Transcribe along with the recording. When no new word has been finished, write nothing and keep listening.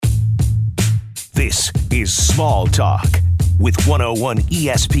This is Small Talk with 101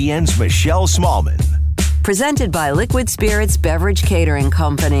 ESPN's Michelle Smallman. Presented by Liquid Spirits Beverage Catering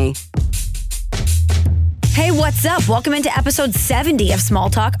Company. Hey, what's up? Welcome into episode 70 of Small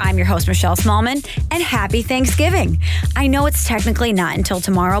Talk. I'm your host, Michelle Smallman, and happy Thanksgiving. I know it's technically not until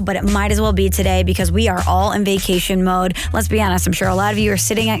tomorrow, but it might as well be today because we are all in vacation mode. Let's be honest, I'm sure a lot of you are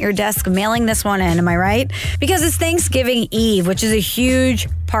sitting at your desk mailing this one in, am I right? Because it's Thanksgiving Eve, which is a huge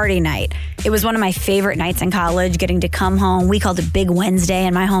party night. It was one of my favorite nights in college, getting to come home. We called it Big Wednesday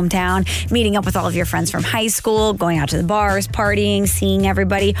in my hometown, meeting up with all of your friends from high school, going out to the bars, partying, seeing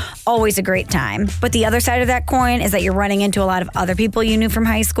everybody. Always a great time. But the other side of that coin is that you're running into a lot of other people you knew from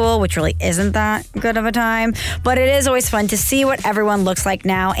high school, which really isn't that good of a time. But it is always fun to see what everyone looks like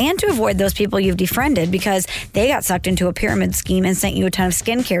now and to avoid those people you've defriended because they got sucked into a pyramid scheme and sent you a ton of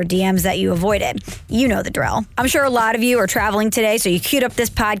skincare DMs that you avoided. You know the drill. I'm sure a lot of you are traveling today, so you queued up this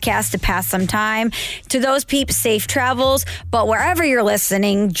podcast to pass some time. To those peeps, safe travels. But wherever you're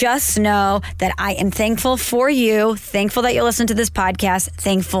listening, just know that I am thankful for you, thankful that you listen to this podcast,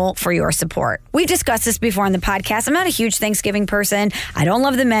 thankful for your support. We've discussed this before on the podcast. I'm not a huge Thanksgiving person. I don't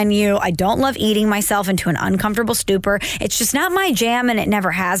love the menu. I don't love eating myself into an uncomfortable stupor. It's just not my jam, and it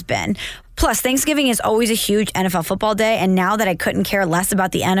never has been. Plus, Thanksgiving is always a huge NFL football day, and now that I couldn't care less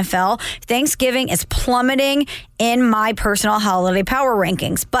about the NFL, Thanksgiving is plummeting in my personal holiday power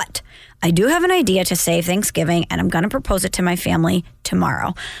rankings. But I do have an idea to save Thanksgiving, and I'm going to propose it to my family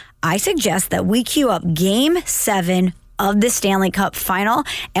tomorrow. I suggest that we queue up Game 7 of the Stanley Cup Final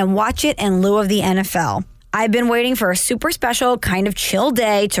and watch it in lieu of the NFL. I've been waiting for a super special kind of chill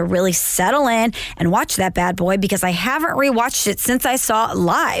day to really settle in and watch that bad boy because I haven't rewatched it since I saw it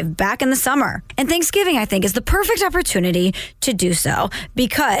live back in the summer. And Thanksgiving, I think, is the perfect opportunity to do so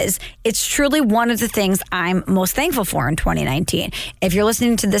because it's truly one of the things I'm most thankful for in 2019. If you're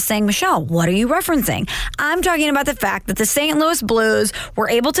listening to this saying, Michelle, what are you referencing? I'm talking about the fact that the St. Louis Blues were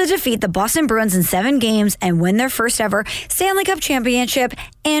able to defeat the Boston Bruins in 7 games and win their first ever Stanley Cup championship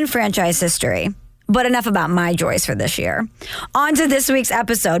in franchise history. But enough about my joys for this year. On to this week's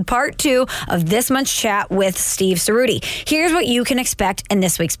episode, part 2 of this month's chat with Steve Ceruti. Here's what you can expect in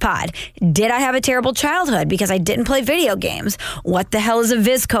this week's pod. Did I have a terrible childhood because I didn't play video games? What the hell is a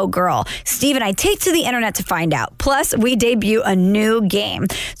VSCO Girl? Steve and I take to the internet to find out. Plus, we debut a new game.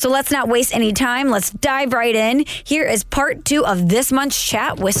 So let's not waste any time. Let's dive right in. Here is part 2 of this month's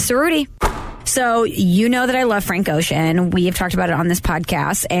chat with Ceruti. So you know that I love Frank Ocean. We have talked about it on this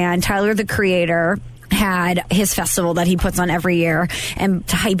podcast. And Tyler, the Creator, had his festival that he puts on every year. And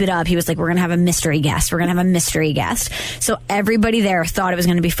to hype it up, he was like, we're going to have a mystery guest. We're going to have a mystery guest. So everybody there thought it was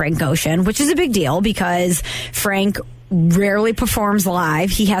going to be Frank Ocean, which is a big deal because Frank rarely performs live.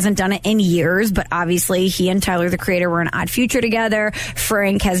 He hasn't done it in years, but obviously he and Tyler, the Creator, were in Odd Future together.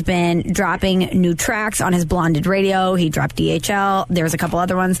 Frank has been dropping new tracks on his Blonded Radio. He dropped DHL. There's a couple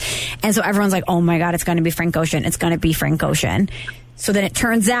other ones. And so everyone's like, oh my God, it's going to be Frank Ocean. It's going to be Frank Ocean. So then it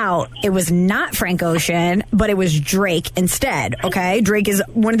turns out it was not Frank Ocean, but it was Drake instead, okay? Drake is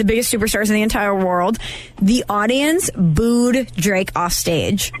one of the biggest superstars in the entire world. The audience booed Drake off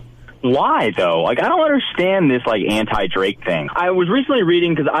stage. Why though? Like, I don't understand this like anti-Drake thing. I was recently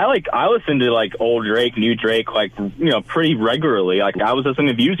reading because I listen to like old Drake, new Drake, like, you know, pretty regularly. Like, I was listening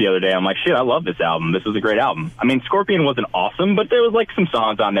to Views the other day. I'm like, shit, I love this album. This was a great album. I mean, Scorpion wasn't awesome, but there was like some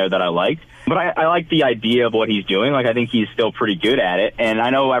songs on there that I liked. But I like the idea of what he's doing. Like, I think he's still pretty good at it. And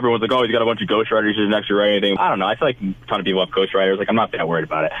I know everyone's like, oh, he's got a bunch of ghostwriters who's next to write anything. I don't know. I feel like a ton of people have ghostwriters. Like, I'm not that worried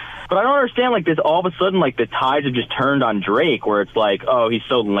about it. But I don't understand, like, this all of a sudden, like, the tides have just turned on Drake where it's like, oh, he's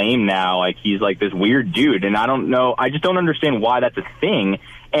so lame now. Like, he's like this weird dude. And I don't know. I just don't understand why that's a thing.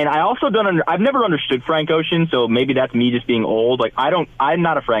 And I also I've never understood Frank Ocean, so maybe that's me just being old. Like, I'm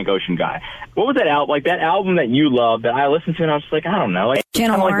not a Frank Ocean guy. What was that album? Like, that album that you loved that I listened to and I was just like, I don't know. Like, it's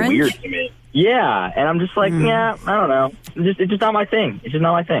kind of like weird to me. Yeah, and I'm just like, yeah, I don't know. It's just not my thing. It's just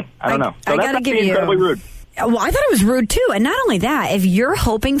not my thing. I don't know. So I gotta give you incredibly rude. Well, I thought it was rude too. And not only that, if you're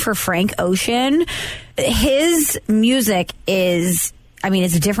hoping for Frank Ocean, his music is, I mean,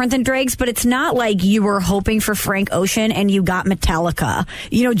 it's different than Drake's, but it's not like you were hoping for Frank Ocean and you got Metallica.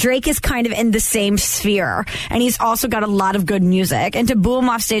 You know, Drake is kind of in the same sphere, and he's also got a lot of good music. And to boo him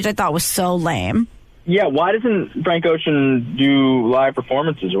off stage, I thought was so lame. Yeah, why doesn't Frank Ocean do live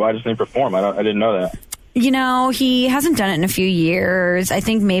performances, or why doesn't he perform? I didn't know that. You know, he hasn't done it in a few years. I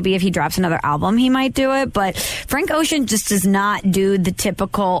think maybe if he drops another album, he might do it. But Frank Ocean just does not do the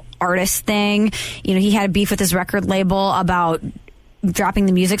typical artist thing. You know, he had a beef with his record label about dropping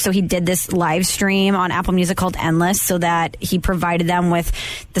the music, so he did this live stream on Apple Music called Endless, so that he provided them with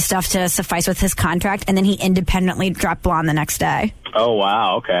the stuff to suffice with his contract, and then he independently dropped Blonde the next day. Oh,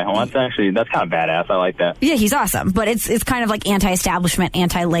 wow. Okay. Well, that's kind of badass. I like that. Yeah, he's awesome. But it's kind of like anti-establishment,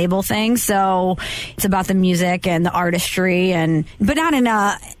 anti-label thing. So it's about the music and the artistry, but not in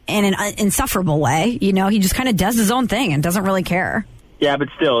an insufferable way. You know, he just kind of does his own thing and doesn't really care. Yeah, but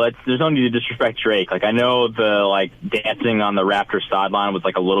still, there's no need to disrespect Drake. Like, I know the, dancing on the Raptors sideline was,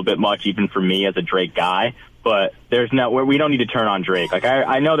 a little bit much, even for me as a Drake guy. But we don't need to turn on Drake. Like,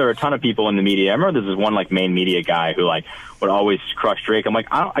 I know there are a ton of people in the media. I remember there's this one, main media guy who, would always crush Drake. I'm like,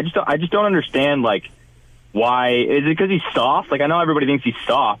 I just don't understand, why. Is it because he's soft? I know everybody thinks he's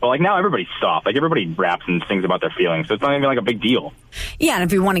soft, but, now everybody's soft. Everybody raps and sings about their feelings. So it's not even, a big deal. Yeah, and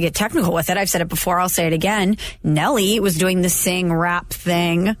if we want to get technical with it, I've said it before, I'll say it again. Nelly was doing the sing-rap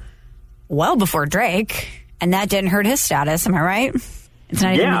thing well before Drake, and that didn't hurt his status. Am I right? It's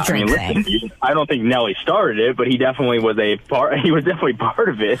not even a Drake thing. I don't think Nelly started it, but he definitely was he was definitely part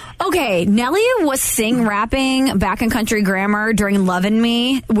of it. Okay, Nelly was sing-rapping back in Country Grammar during Lovin'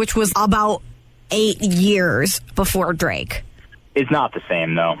 Me, which was about 8 years before Drake. It's not the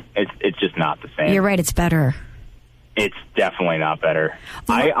same, though. It's just not the same. You're right, it's better. It's definitely not better.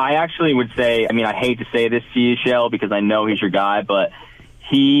 I actually would say, I hate to say this to you, Shell, because I know he's your guy, but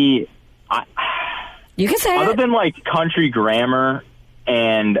you can say other it. than, Country Grammar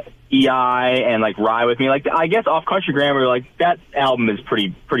and EI and Ride With Me, I guess off Country Grammar, that album is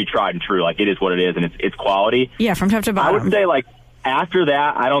pretty tried and true. It is what it is, and it's quality. Yeah, from top to bottom. I would say after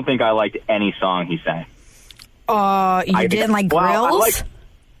that, I don't think I liked any song he sang. You didn't like Grills?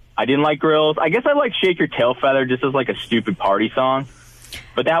 I didn't like Grills. I guess I liked Shake Your Tail Feather just as a stupid party song,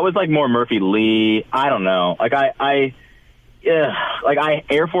 but that was more Murphy Lee. I don't know.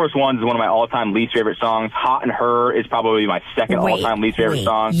 Air Force One is one of my all-time least favorite songs. Hot and Her is probably my second all-time least favorite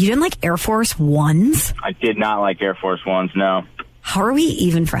song. You didn't like Air Force Ones? I did not like Air Force Ones, no. How are we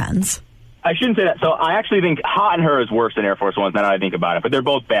even friends? I shouldn't say that. So I actually think Hot and Her is worse than Air Force Ones now that I think about it, but they're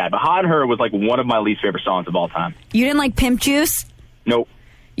both bad. But Hot and Her was one of my least favorite songs of all time. You didn't like Pimp Juice? Nope.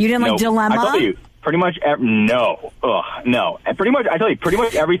 You didn't like Dilemma? I tell you, pretty much, no. Ugh, no. And pretty much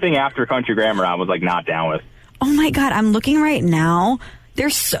everything after Country Grammar I was not down with. Oh my God, I'm looking right now.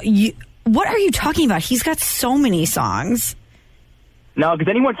 What are you talking about? He's got so many songs. No, because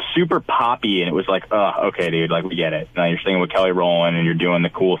then he went super poppy, and it was okay, dude, we get it. Now you're singing with Kelly Rowland, and you're doing the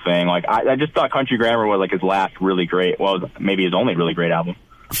cool thing. I just thought Country Grammar was his last really great, maybe his only really great album.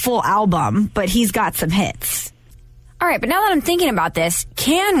 Full album, but he's got some hits. All right, but now that I'm thinking about this,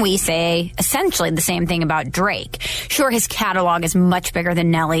 can we say essentially the same thing about Drake? Sure, his catalog is much bigger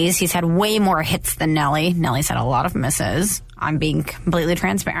than Nelly's. He's had way more hits than Nelly. Nelly's had a lot of misses. I'm being completely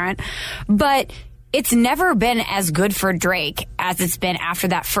transparent. But it's never been as good for Drake as it's been after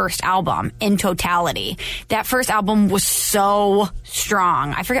that first album in totality. That first album was so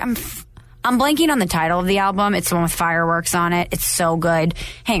strong. I forget, I'm blanking on the title of the album. It's the one with fireworks on it. It's so good.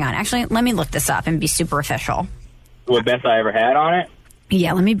 Hang on. Actually, let me look this up and be super official. What Best I Ever Had on it?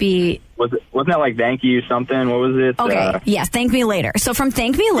 Yeah, let me be... Wasn't that Thank You something? What was it? Okay, yes, Thank Me Later. So from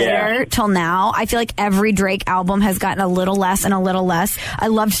Thank Me Later till now, I feel like every Drake album has gotten a little less and a little less. I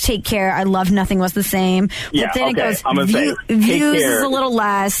loved Take Care. I loved Nothing Was the Same. But then it goes, Views is a little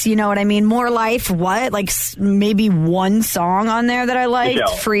less, you know what I mean? More Life, what? Maybe one song on there that I liked.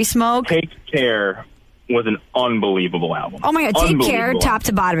 Free Smoke. Take Care was an unbelievable album. Oh my God, Take Care, top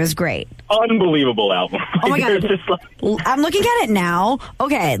to bottom is great. Unbelievable album. Oh my God. I'm looking at it now.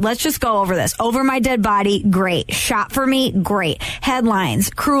 Okay, let's just go over this. Over My Dead Body, great. Shot for Me, great. Headlines,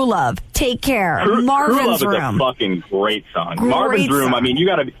 Crew Love, Take Care, Marvin's Room. Crew Love is a fucking great song. Marvin's Room,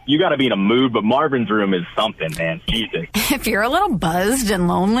 you gotta be in a mood, but Marvin's Room is something, man. Jesus. If you're a little buzzed and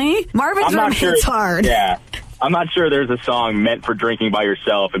lonely, Marvin's Room hits hard. Yeah. I'm not sure there's a song meant for drinking by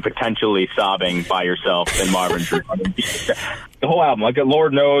yourself and potentially sobbing by yourself in Marvin's Room. The whole album,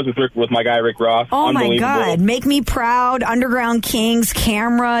 Lord Knows with my guy Rick Ross. Oh my God. Make Me Proud, Underground Kings,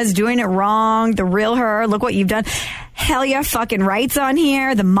 Cameras, Doing It Wrong, The Real Her, Look What You've Done. Hell Yeah, Fucking Right's on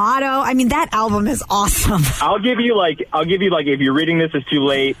here, The Motto. That album is awesome. I'll give you if you're reading this is too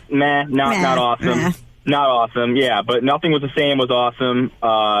late, not awesome. Not awesome, yeah, but Nothing Was the Same was awesome.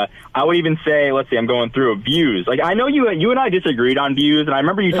 I would even say, let's see, I'm going through Views. I know you and I disagreed on Views, and I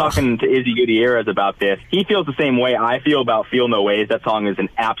remember you talking to Izzy Gutierrez about this. He feels the same way I feel about Feel No Ways. That song is an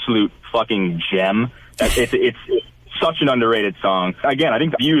absolute fucking gem. It's such an underrated song. Again, I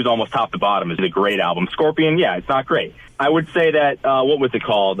think Views almost top to bottom is a great album. Scorpion, yeah, it's not great. I would say that, what was it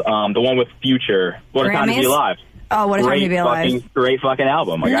called? The one with Future, What a Time to Be Alive. Oh, What a Time to Be Alive. Great fucking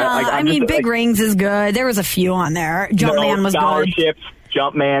album. Like, no, I mean, Big Rings is good. There was a few on there. Jumpman was good.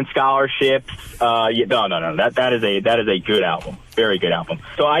 Jumpman, Scholarships. No. That is a good album. Very good album.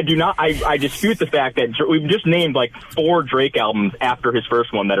 So I dispute the fact that we've just named like 4 Drake albums after his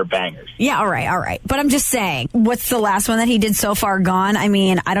first one that are bangers. Yeah, all right. But I'm just saying, what's the last one that he did, So Far Gone? I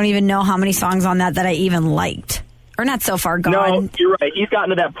mean, I don't even know how many songs on that I even liked. Or not So Far Gone. No, you're right. He's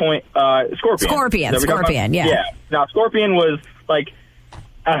gotten to that point. Scorpion, yeah. Yeah. Now, Scorpion was like,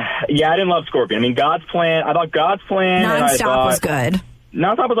 I didn't love Scorpion. I mean, God's Plan. I thought God's Plan. Nonstop was good.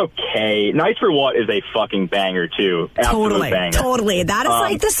 Nonstop was okay. Nice for What is a fucking banger, too. Absolute banger. Totally. That is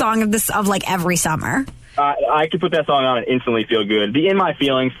like the song of like every summer. I could put that song on and instantly feel good. The In My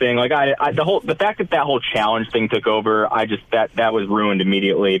Feelings thing, like the fact that whole challenge thing took over, that was ruined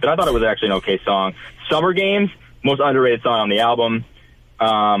immediately. But I thought it was actually an okay song. Summer Games, most underrated song on the album.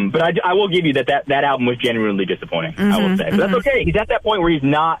 But I will give you that album was genuinely disappointing. I will say, but that's okay. He's at that point where he's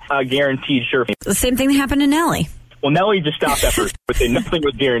not a guaranteed sure. The same thing that happened to Nelly. Well, Nelly just stopped that first. Nothing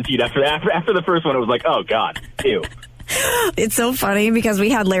was guaranteed after the first one. It was like, oh God, ew. It's so funny because we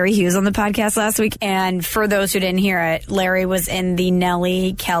had Larry Hughes on the podcast last week, and for those who didn't hear it, Larry was in the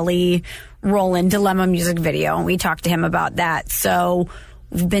Nelly, Kelly, Roland Dilemma music video, and we talked to him about that. So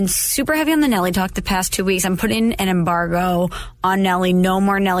we've been super heavy on the Nelly talk the past 2 weeks. I'm putting an embargo on Nelly. No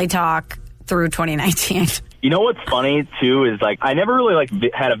more Nelly talk through 2019. You know what's funny too is like I never really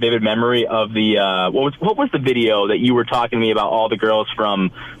had a vivid memory of the what was the video that you were talking to me about all the girls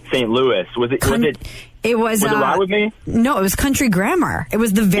from St. Louis? Was it Ride With Me? No, it was Country Grammar. It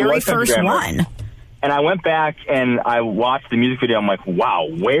was the very first one. And I went back and I watched the music video. I'm like, wow,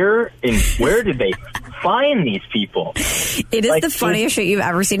 where did they find these people? It is the funniest shit you've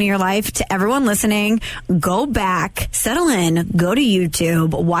ever seen in your life. To everyone listening, go back, settle in, go to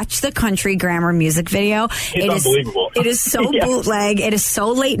YouTube, watch the Country Grammar music video. It's unbelievable. It is so bootleg. It is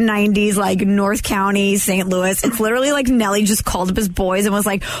so late 90s, like North County, St. Louis. It's literally like Nelly just called up his boys and was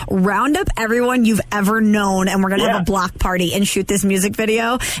like, round up everyone you've ever known and we're going to have a block party and shoot this music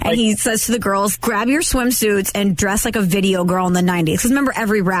video. And he says to the girls, grab your swimsuits and dress like a video girl in the 90s. Because remember,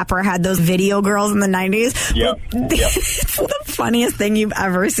 every rapper had those video girls in the 90s. Yep. It's the funniest thing you've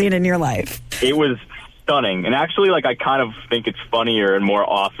ever seen in your life. It was stunning. And actually, like, I kind of think it's funnier and more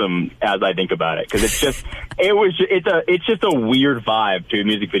awesome as I think about it. Because it's just a weird vibe to a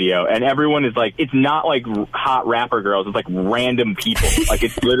music video. And everyone is like, it's not like hot rapper girls. It's like random people. Like,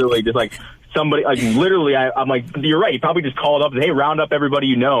 it's literally just like somebody, like, literally, I'm like, you're right. He probably just called up and, hey, round up everybody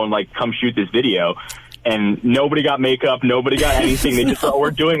you know and, like, come shoot this video. And nobody got makeup, nobody got anything. They just were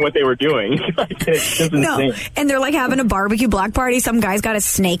doing what they were doing. It's just insane. And they're like having a barbecue block party. Some guy's got a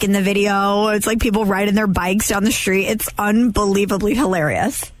snake in the video. It's like people riding their bikes down the street. It's unbelievably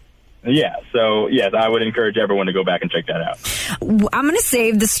hilarious. Yeah, so yes, I would encourage everyone to go back and check that out. I'm going to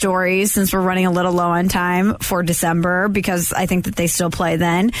save the stories since we're running a little low on time for December because I think that they still play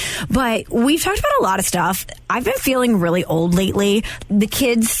then. But we've talked about a lot of stuff. I've been feeling really old lately. The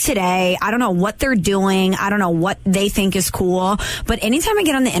kids today, I don't know what they're doing. I don't know what they think is cool. But anytime I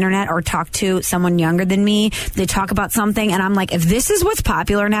get on the internet or talk to someone younger than me, they talk about something and I'm like, if this is what's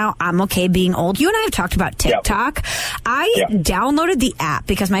popular now, I'm okay being old. You and I have talked about TikTok. Yep. I downloaded the app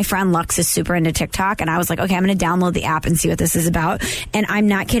because my friend Lux is super into TikTok, and I was like, okay, I'm going to download the app and see what this is about. And I'm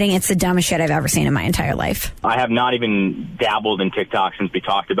not kidding, it's the dumbest shit I've ever seen in my entire life. I have not even dabbled in TikTok since we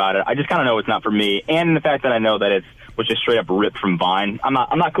talked about it. I just kind of know it's not for me, and the fact that I know that it was just straight up ripped from Vine. I'm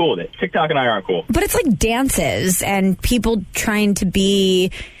not cool with it. TikTok and I aren't cool. But it's like dances and people trying to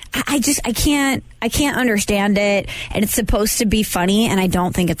be. I can't understand it, and it's supposed to be funny, and I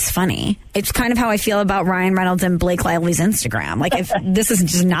don't think it's funny. It's kind of how I feel about Ryan Reynolds and Blake Lively's Instagram. Like, if this is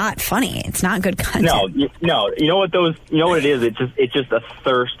just not funny, it's not good content. No. You know what it is? It's just a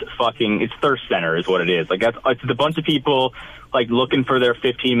thirst center is what it is. Like, it's a bunch of people like looking for their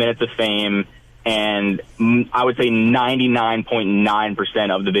 15 minutes of fame. And I would say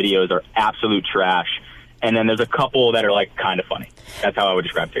 99.9% of the videos are absolute trash. And then there's a couple that are, like, kind of funny. That's how I would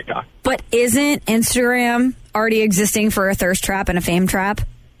describe TikTok. But isn't Instagram already existing for a thirst trap and a fame trap?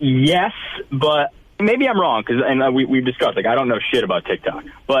 Yes, but maybe I'm wrong, and we've discussed, like, I don't know shit about TikTok.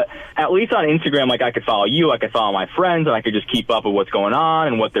 But at least on Instagram, like, I could follow you, I could follow my friends, and I could just keep up with what's going on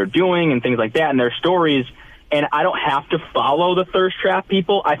and what they're doing and things like that and their stories. And I don't have to follow the thirst trap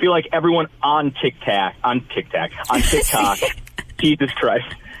people. I feel like everyone on TikTok, Jesus Christ,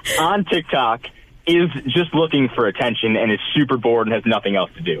 on TikTok is just looking for attention and is super bored and has nothing else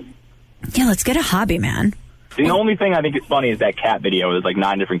to do. Yeah, let's get a hobby, man. The only thing I think is funny is that cat video. There's like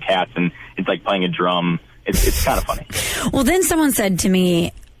 9 different cats and it's like playing a drum. It's kind of funny. Well, then someone said to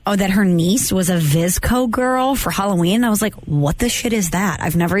me, that her niece was a VSCO girl for Halloween. I was like, what the shit is that?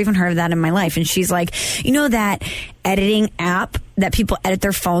 I've never even heard of that in my life. And she's like, you know that editing app that people edit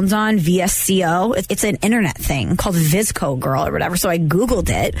their phones on, VSCO? It's an internet thing called VSCO Girl or whatever. So I Googled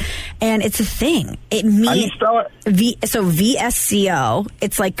it, and it's a thing. It means... How do you spell it? So VSCO,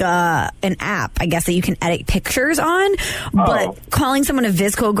 it's like an app, I guess, that you can edit pictures on. But calling someone a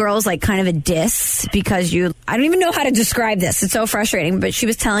VSCO girl is like kind of a diss because I don't even know how to describe this. It's so frustrating. But she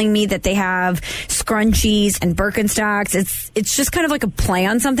was telling me that they have scrunchies and Birkenstocks. It's just kind of like a play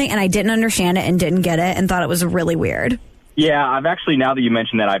on something, and I didn't understand it and didn't get it and thought it was really weird. Yeah, I've actually, now that you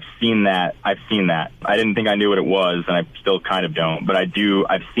mentioned that, I've seen that. I didn't think I knew what it was, and I still kind of don't, but I've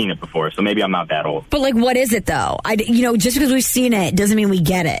seen it before, so maybe I'm not that old. But, like, what is it, though? Just because we've seen it doesn't mean we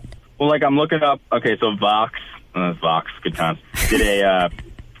get it. Well, like, I'm looking up, okay, so Vox, good times, did the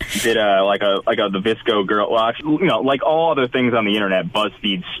VSCO Girl, well, actually, like all other things on the internet,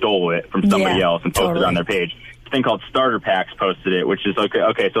 BuzzFeed stole it from somebody else and posted it on their page. Thing called Starter Packs posted it, which is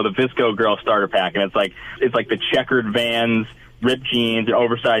okay. So the VSCO Girl Starter Pack, and it's like the checkered Vans, ripped jeans, an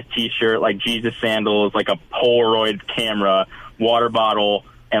oversized T-shirt, like Jesus sandals, like a Polaroid camera, water bottle,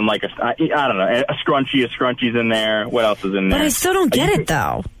 and like I don't know, a scrunchie's in there. What else is in there? But I still don't get it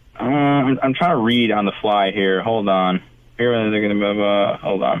though. I'm trying to read on the fly here. Hold on. Here they're gonna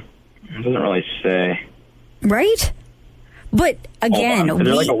hold on. It doesn't really say. Right. But again, is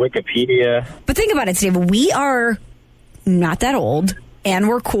there like a Wikipedia? But think about it, Steve. We are not that old, and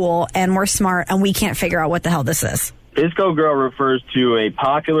we're cool, and we're smart, and we can't figure out what the hell this is. VSCO Girl refers to a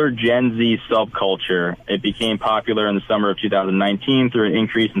popular Gen Z subculture. It became popular in the summer of 2019 through an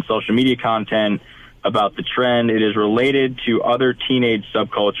increase in social media content about the trend. It is related to other teenage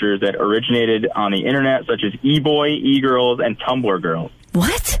subcultures that originated on the internet, such as e-boy, e-girls, and Tumblr girls.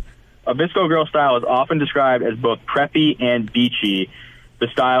 What? A VSCO Girl style is often described as both preppy and beachy. The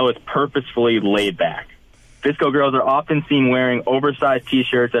style is purposefully laid back. VSCO girls are often seen wearing oversized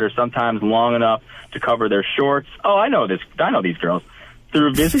T-shirts that are sometimes long enough to cover their shorts. Oh, I know these girls.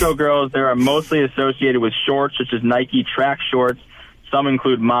 Through VSCO girls, they are mostly associated with shorts such as Nike track shorts. Some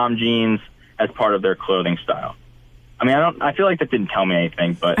include mom jeans as part of their clothing style. I mean, I feel like that didn't tell me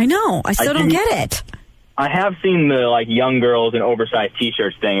anything, but I know. I still don't get it. I have seen the like young girls in oversized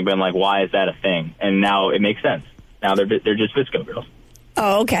T-shirts thing and been like, why is that a thing? And now it makes sense. Now they're just VSCO girls.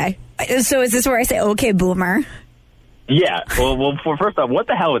 Oh, okay. So is this where I say, okay, boomer? Yeah. Well, first off, what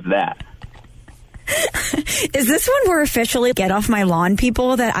the hell is that? Is this when we're officially get off my lawn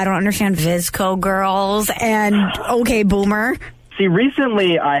people that I don't understand VSCO girls and okay, boomer? See,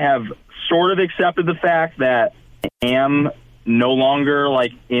 recently I have sort of accepted the fact that I am no longer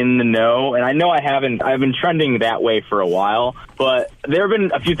like in the know, and I know I've been trending that way for a while, but there have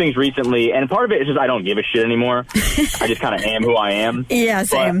been a few things recently, and part of it is just I don't give a shit anymore. I just kind of am who I am. Yeah,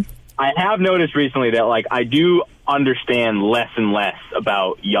 same. But I have noticed recently that like I do understand less and less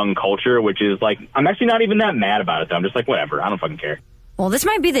about young culture, which is like I'm actually not even that mad about it though. I'm just like, whatever, I don't fucking care. Well, this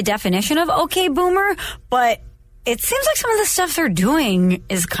might be the definition of okay boomer, but it seems like some of the stuff they're doing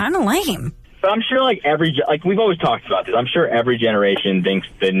is kind of lame. But I'm sure, like we've always talked about this. I'm sure every generation thinks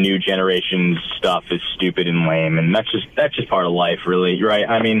the new generation's stuff is stupid and lame, and that's just part of life, really, right?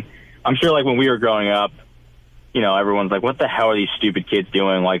 I mean, I'm sure, like when we were growing up, everyone's like, "What the hell are these stupid kids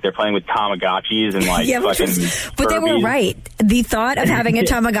doing?" Like they're playing with Tamagotchis and like fucking. But they were right. The thought of having a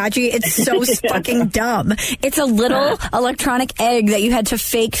Tamagotchi, it's so fucking dumb. It's a little electronic egg that you had to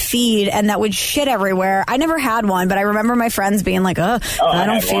fake feed, and that would shit everywhere. I never had one, but I remember my friends being like, "Oh, I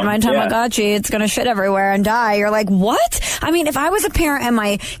don't feed my Tamagotchi; it's gonna shit everywhere and die." You're like, "What?" I mean, if I was a parent and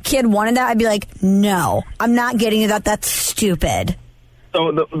my kid wanted that, I'd be like, "No, I'm not getting that. That's stupid." So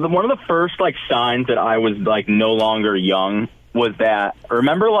one of the first like signs that I was like no longer young was that,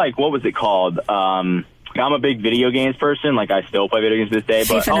 remember like what was it called? I'm a big video games person. Like I still play video games to this day.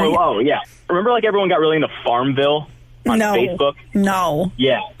 But yeah, remember like everyone got really into Farmville on Facebook? No.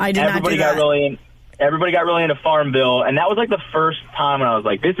 Yeah, I did not do that. Everybody got really into Farmville, and that was like the first time when I was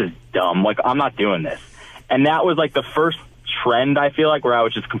like, this is dumb. Like I'm not doing this. And that was like the first trend I feel like where I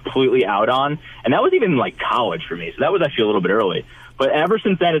was just completely out on, and that was even like college for me. So that was actually a little bit early. But ever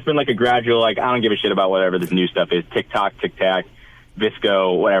since then, it's been like a gradual, like, I don't give a shit about whatever this new stuff is. TikTok,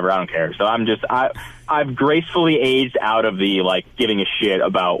 VSCO, whatever, I don't care. So I've gracefully aged out of the, like, giving a shit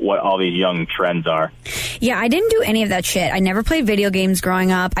about what all these young trends are. Yeah, I didn't do any of that shit. I never played video games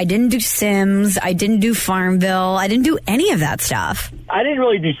growing up. I didn't do Sims. I didn't do Farmville. I didn't do any of that stuff. I didn't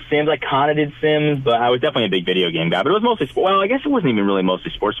really do Sims. I kind of did Sims, but I was definitely a big video game guy. But it was mostly, well, I guess it wasn't even really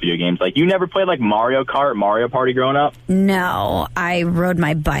mostly sports video games. Like, you never played, like, Mario Kart, Mario Party growing up? No, I rode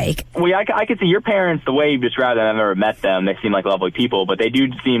my bike. Well, I could see your parents, the way you described them, I've never met them. They seem like lovely people, but they do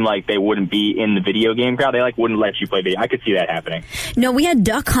seem like they wouldn't be in the video game crowd. They, like, wouldn't let you play video. I could see that happening. No, we had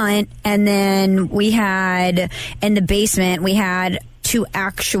Duck Hunt, and then we had, in the basement, we had 2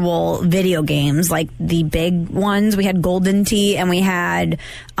 actual video games, like the big ones. We had Golden Tee, and we had,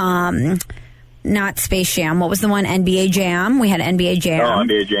 not Space Jam. What was the one? NBA Jam. We had NBA Jam. Oh,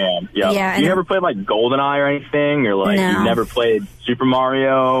 NBA Jam. Yep. Yeah. You never played, like, GoldenEye or anything? Or, like, no. You never played Super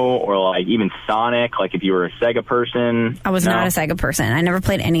Mario or, like, even Sonic? Like, if you were a Sega person? I was not a Sega person. I never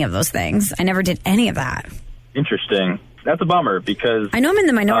played any of those things. I never did any of that. Interesting. That's a bummer because... I know I'm in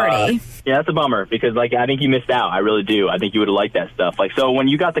the minority. Yeah, that's a bummer because, like, I think you missed out. I really do. I think you would have liked that stuff. Like, so when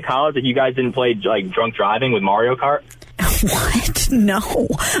you got to college, if you guys didn't play, like, drunk driving with Mario Kart? What? No.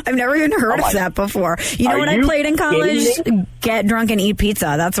 I've never even heard of that before. You know what I played in college? Get drunk and eat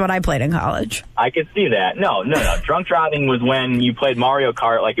pizza. That's what I played in college. I could see that. No. Drunk driving was when you played Mario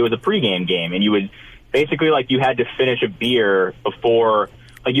Kart. Like, it was a pregame game, and you would basically, like, you had to finish a beer before...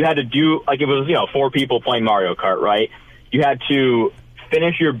 Like, you had to do... Like, it was, 4 people playing Mario Kart, right? You had to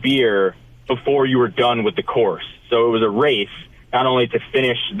finish your beer before you were done with the course. So it was a race, not only to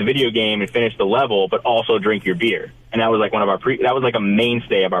finish the video game and finish the level, but also drink your beer. And that was like one of our that was like a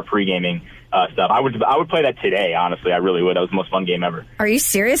mainstay of our pre-gaming stuff. I would play that today, honestly. I really would. That was the most fun game ever. Are you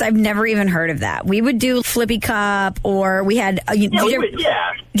serious? I've never even heard of that. We would do Flippy Cup, or we had... Did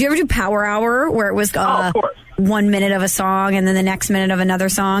you ever do Power Hour, where it was... of course. 1 minute of a song and then the next minute of another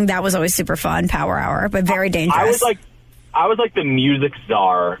song? That was always super fun, Power Hour, but very dangerous. I was like the music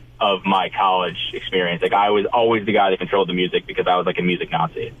czar of my college experience. Like, I was always the guy that controlled the music because I was like a music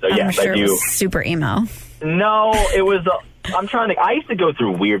Nazi. So yes, I'm sure I do. It was super emo. No, it was. I'm trying to think. I used to go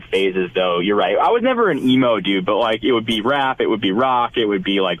through weird phases, though. You're right. I was never an emo dude, but like it would be rap, it would be rock, it would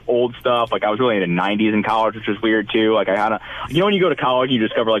be like old stuff. Like I was really into '90s in college, which was weird too. Like I kind of, when you go to college, you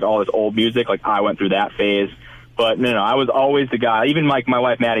discover like all this old music. Like I went through that phase. But no, I was always the guy. Even like my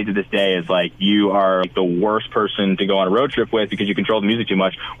wife Maddie to this day is like, you are like the worst person to go on a road trip with because you control the music too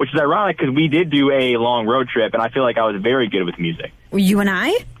much. Which is ironic because we did do a long road trip, and I feel like I was very good with music. You and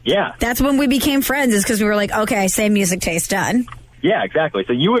I? Yeah. That's when we became friends. Is because we were like, okay, same music taste, done. Yeah, exactly.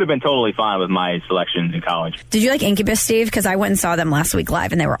 So you would have been totally fine with my selections in college. Did you like Incubus, Steve? Because I went and saw them last week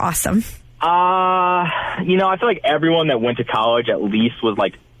live, and they were awesome. I feel like everyone that went to college at least was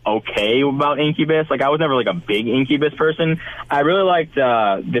like okay about Incubus. Like I was never like a big Incubus person. I really liked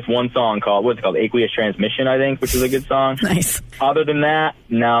this one song called, what's it called? Aqueous Transmission, I think, which is a good song. Nice. Other than that,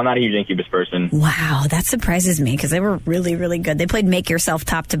 no, I'm not a huge Incubus person. Wow, that surprises me because they were really, really good. They played Make Yourself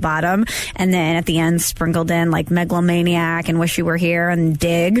top to bottom, and then at the end sprinkled in like Megalomaniac and Wish You Were Here and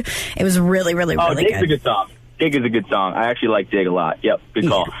Dig. It was really, really, really Dig's good. A good song. Dig is a good song. I actually like Dig a lot. Yep, good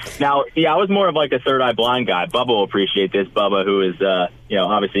call. Now, I was more of like a Third Eye Blind guy. Bubba will appreciate this. Bubba, who is,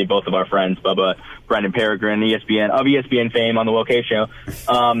 obviously both of our friends. Bubba, Brendan Peregrine, ESPN fame on the Will K Show.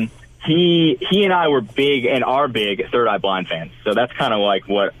 He and I were big and are big Third Eye Blind fans. So that's kind of like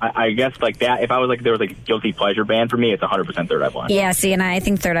what I guess like that. If I was like, there was like a guilty pleasure band for me, it's 100% Third Eye Blind. Yeah, see, and I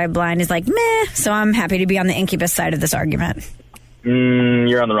think Third Eye Blind is like meh. So I'm happy to be on the Incubus side of this argument.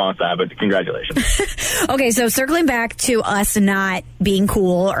 You're on the wrong side, but congratulations. Okay, so circling back to us not being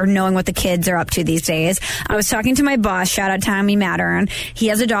cool or knowing what the kids are up to these days, I was talking to my boss, shout out Tommy Mattern. He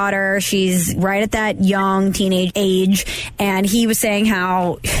has a daughter. She's right at that young teenage age, and he was saying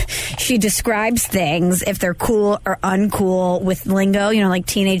how she describes things, if they're cool or uncool, with lingo, like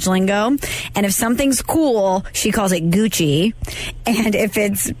teenage lingo. And if something's cool, she calls it Gucci. And if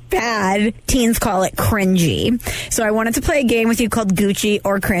it's bad, teens call it cringy. So I wanted to play a game with you called Gucci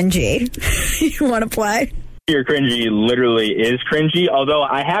or Cringey. You want to play? Your cringy literally is cringy, although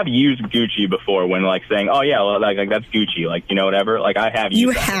I have used Gucci before when like saying, oh yeah, well, like that's Gucci, like, whatever. Like I have used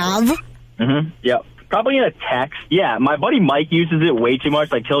You that. have? Mm-hmm. Yep. Probably in a text. Yeah, my buddy Mike uses it way too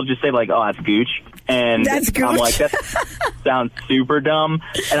much. Like he'll just say like, oh, that's Gooch. And that's Gooch. I'm like, that sounds super dumb.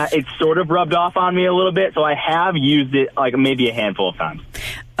 And it's sort of rubbed off on me a little bit. So I have used it like maybe a handful of times.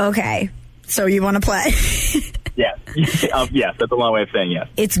 Okay. So you want to play? Yes. Yes, that's a long way of saying yes.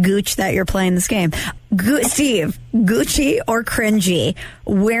 It's Gooch that you're playing this game. Steve, Gucci or cringy,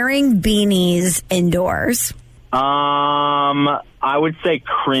 wearing beanies indoors? I would say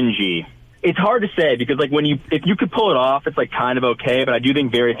cringy. It's hard to say because like if you could pull it off, it's like kind of okay, but I do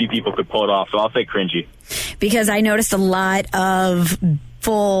think very few people could pull it off, so I'll say cringy. Because I noticed a lot of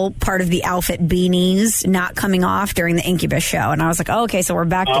full part of the outfit beanies not coming off during the Incubus show. And I was like, oh, okay, so we're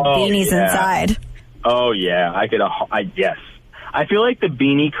back to beanies inside. Oh, yeah. Yes. I feel like the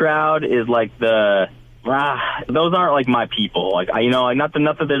beanie crowd is like those aren't like my people. Like, not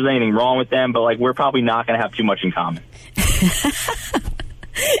that there's anything wrong with them, but like we're probably not going to have too much in common.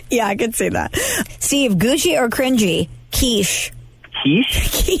 Yeah, I could see that. Steve, Gucci or Cringey? Quiche.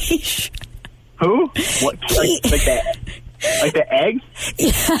 Quiche? Quiche. Who? What? Like the egg?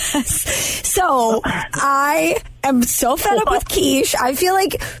 Yes. So I am so fed up with quiche. I feel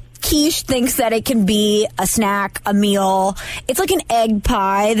like quiche thinks that it can be a snack, a meal. It's like an egg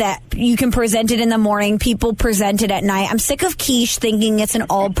pie that you can present it in the morning. People present it at night. I'm sick of quiche thinking it's an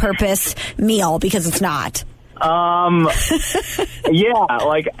all-purpose meal because it's not. Yeah,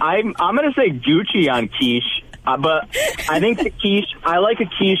 like I'm gonna say Gucci on quiche, but I think the quiche. I like a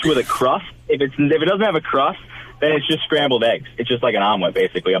quiche with a crust. If it doesn't have a crust, then it's just scrambled eggs. It's just like an omelet,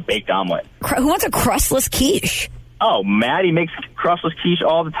 basically, a baked omelet. Who wants a crustless quiche? Oh, Maddie makes crustless quiche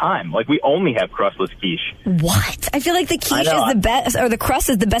all the time. Like, we only have crustless quiche. What? I feel like the quiche is the best, or the crust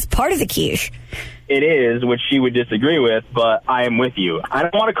is the best part of the quiche. It is, which she would disagree with, but I am with you. I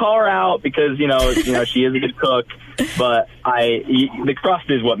don't want to call her out because, she is a good cook, but the crust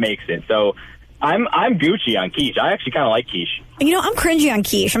is what makes it. So I'm Gucci on quiche. I actually kind of like quiche. I'm cringy on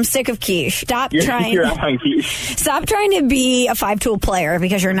quiche. I'm sick of quiche. You're out on quiche. Stop trying to be a 5-tool player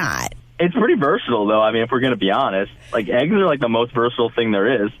because you're not. It's pretty versatile, though. I mean, if we're going to be honest. Like, eggs are, like, the most versatile thing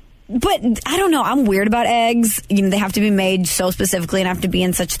there is. But, I don't know. I'm weird about eggs. They have to be made so specifically and I have to be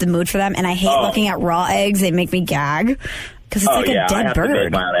in such the mood for them. And I hate looking at raw eggs. They make me gag. Because it's like a dead bird. To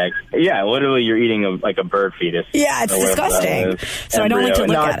make my own eggs. Yeah, literally you're eating a bird fetus. Yeah, it's disgusting. So I don't like to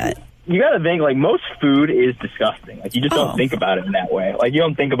look at it. You got to think, like, most food is disgusting. Like, you just don't think about it in that way. Like, you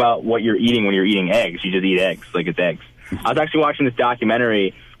don't think about what you're eating when you're eating eggs. You just eat eggs. Like, it's eggs. I was actually watching this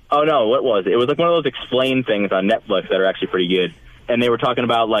documentary. Oh, no, what was it? It was like one of those explain things on Netflix that are actually pretty good. And they were talking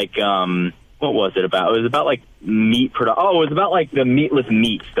about, like, what was it about? It was about, like, meat product. Oh, it was about, like, the meatless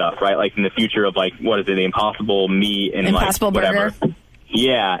meat stuff, right? Like, in the future of, like, what is it, the Impossible meat and, Impossible like, whatever. Burger.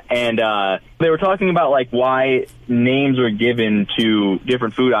 Yeah, and they were talking about, like, why names were given to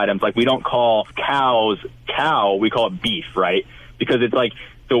different food items. Like, we don't call cows cow, we call it beef, right? Because it's, like,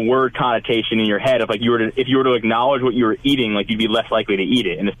 the word connotation in your head of, like, if you were to acknowledge what you were eating, like, you'd be less likely to eat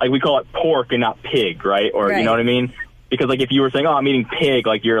it. And it's like, we call it pork and not pig, right? Or, right. You know what I mean? Because, like, if you were saying, oh, I'm eating pig,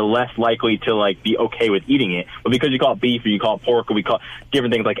 like, you're less likely to, like, be okay with eating it. But because you call it beef or you call it pork or we call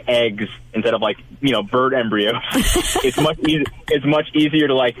different things like eggs instead of, like, bird embryos, it's much easier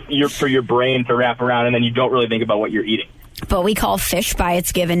to, like, for your brain to wrap around and then you don't really think about what you're eating. But we call fish by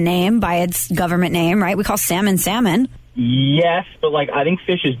its given name, by its government name, right? We call salmon salmon. Yes, but, like, I think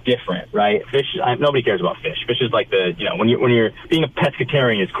fish is different, right? Nobody cares about fish. Fish is like when you're being a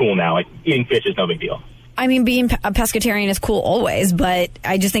pescatarian is cool now. Like, eating fish is no big deal. I mean, being a pescatarian is cool always, but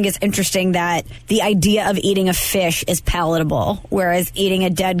I just think it's interesting that the idea of eating a fish is palatable, whereas eating a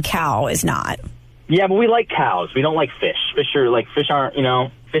dead cow is not. Yeah, but we like cows. We don't like fish. Fish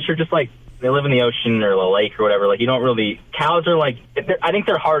are just like, they live in the ocean or the lake or whatever. Like, you don't really, cows are like, I think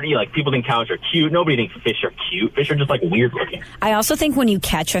they're hardy. Like, people think cows are cute. Nobody thinks fish are cute. Fish are just, like, weird looking. I also think when you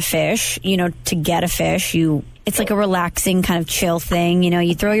catch a fish, to get a fish, it's like a relaxing kind of chill thing.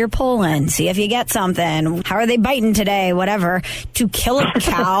 You throw your pole in, see if you get something. How are they biting today? Whatever. To kill a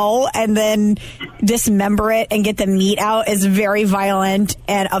cow and then dismember it and get the meat out is very violent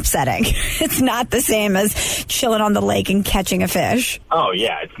and upsetting. It's not the same as chilling on the lake and catching a fish. Oh,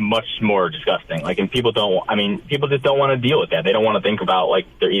 yeah. It's much more disgusting. Like, and people just don't want to deal with that. They don't want to think about, like,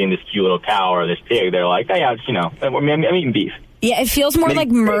 they're eating this cute little cow or this pig. They're like, oh, yeah, I'm eating beef. Yeah, it feels more like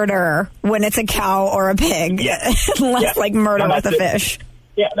murder when it's a cow or a pig, less like murder with a fish.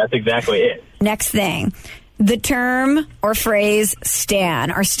 Yeah, that's exactly it. Next thing, the term or phrase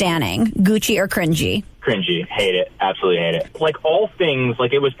stan or stanning, Gucci or Cringey? Cringey, hate it, absolutely hate it. Like, all things,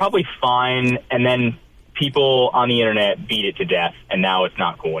 like, it was probably fine, and then people on the internet beat it to death, and now it's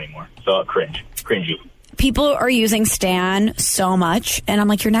not cool anymore. So cringy. People are using stan so much, and I'm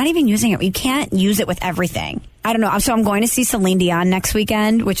like, you're not even using it. You can't use it with everything. I don't know. So I'm going to see Celine Dion next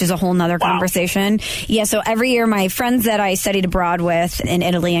weekend, which is a whole nother conversation. Yeah, so every year my friends that I studied abroad with in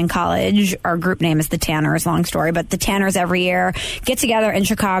Italy in college, our group name is the Tanners, long story, but the Tanners every year get together in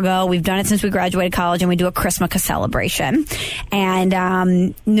Chicago. We've done it since we graduated college, and we do a Christmas celebration.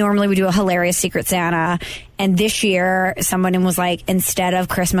 And normally we do a hilarious Secret Santa. And this year, someone was like, instead of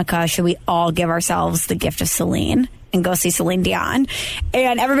Christmas, should we all give ourselves the gift of Celine and go see Celine Dion?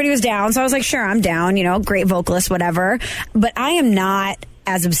 And everybody was down. So I was like, sure, I'm down, great vocalist, whatever. But I am not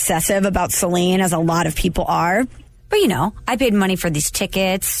as obsessive about Celine as a lot of people are. But, you know, I paid money for these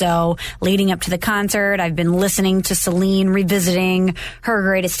tickets. So leading up to the concert, I've been listening to Celine, revisiting her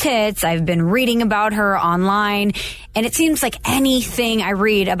greatest hits. I've been reading about her online. And it seems like anything I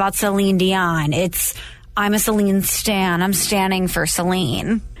read about Celine Dion, I'm a Celine stan. I'm standing for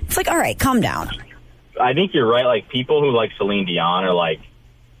Celine. It's like, all right, calm down. I think you're right. Like, people who like Celine Dion are like,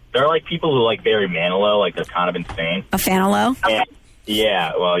 they're like people who like Barry Manilow. Like, they're kind of insane. A Fanalo?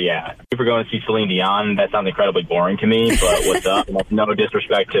 Yeah, well, yeah. If we're going to see Celine Dion, that sounds incredibly boring to me, but what's up? No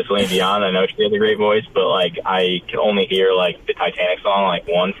disrespect to Celine Dion. I know she has a great voice, but, like, I can only hear, like, the Titanic song, like,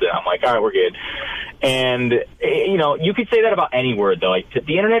 once, and I'm like, all right, we're good. And, you know, you could say that about any word, though. Like,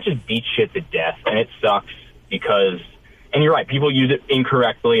 the internet just beats shit to death, and it sucks because, and you're right, people use it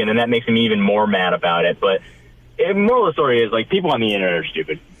incorrectly, and then that makes me even more mad about it. But moral of the story is, like, people on the internet are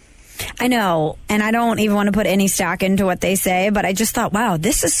stupid. I know, and I don't even want to put any stock into what they say, but I just thought, wow,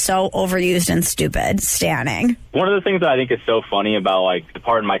 this is so overused and stupid, standing. One of the things that I think is so funny about, like, the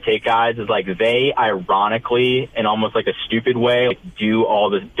Pardon My Take guys is, like, they ironically, in almost, like, a stupid way, like, do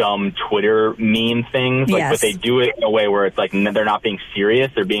all this dumb Twitter meme things, like, yes. But they do it in a way where it's, like, they're not being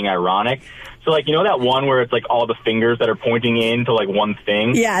serious, they're being ironic. So, like, you know that one where it's, like, all the fingers that are pointing into, like, one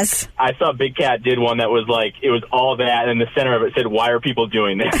thing? Yes. I saw Big Cat did one that was, like, it was all that, and in the center of it said, why are people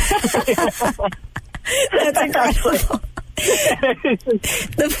doing this? That's incredible.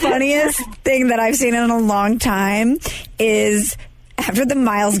 The funniest thing that I've seen in a long time is after the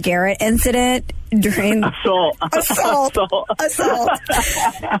Myles Garrett incident during... Assault.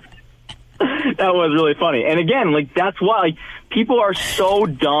 That was really funny. And again, like, that's why, like, people are so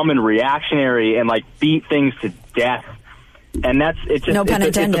dumb and reactionary and, like, beat things to death. And that's, it's just... No pun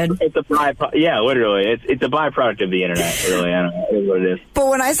intended. It's a byproduct. Yeah, literally. It's a byproduct of the internet, really. I don't know. It is what it is. But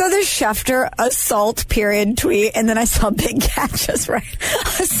when I saw the Schefter assault period tweet, and then I saw Big Cat just write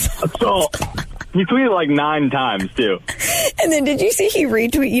assault. He tweeted like 9 times, too. And then did you see he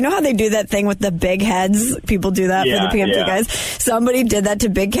retweet? You know how they do that thing with the big heads? People do that for the PMT guys. Somebody did that to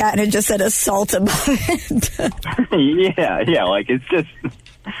Big Cat, and it just said assault above it. yeah. Like, it's just...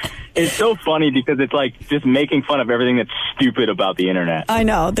 It's so funny because it's like just making fun of everything that's stupid about the internet. I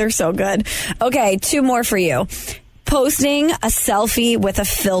know. They're so good. Okay, 2 more for you. Posting a selfie with a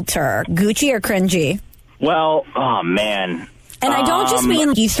filter. Gucci or cringy? Well, oh, man... And I don't just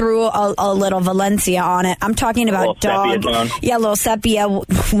mean you threw a little Valencia on it. I'm talking about dog. Yeah, little sepia,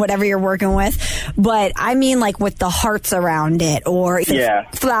 whatever you're working with. But I mean like with the hearts around it or the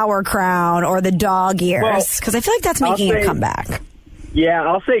flower crown or the dog ears. Because I feel like that's making a comeback. Yeah,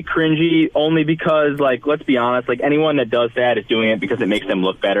 I'll say cringy only because, like, let's be honest, like, anyone that does that is doing it because it makes them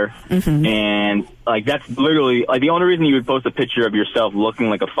look better. Mm-hmm. And, like, that's literally, like, the only reason you would post a picture of yourself looking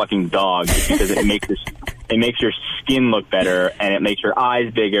like a fucking dog is because it makes your skin look better and it makes your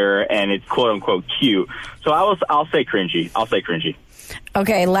eyes bigger and it's quote-unquote cute. So I'll say cringy. I'll say cringy.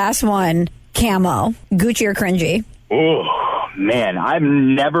 Okay, last one. Camo. Gucci or cringy? Oh, man, I've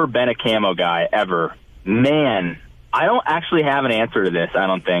never been a camo guy, ever. Man, I don't actually have an answer to this, I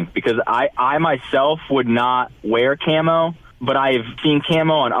don't think, because I myself would not wear camo, but I've seen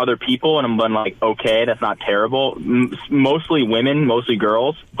camo on other people, and I'm been like, okay, that's not terrible. Mostly women, mostly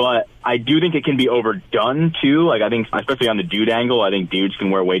girls, but I do think it can be overdone, too. Like, I think, especially on the dude angle, I think dudes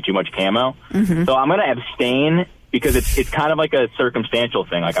can wear way too much camo. Mm-hmm. So I'm going to abstain because it's kind of like a circumstantial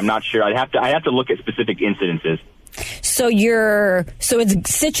thing. Like, I'm not sure. I have to look at specific incidences. So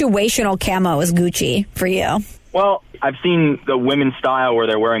it's situational camo is Gucci for you. Well, I've seen the women's style where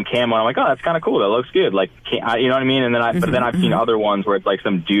they're wearing camo, and I'm like, oh, that's kind of cool. That looks good. Like, you know what I mean? And then but then I've seen other ones where it's like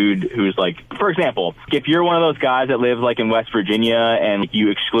some dude who's like, for example, if you're one of those guys that live like in West Virginia and you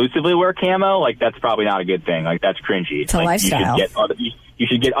exclusively wear camo, like that's probably not a good thing. Like that's cringy. It's a lifestyle. You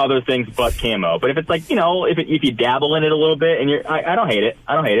should get other things but camo. But if it's like, you know, if you dabble in it a little bit, and I don't hate it.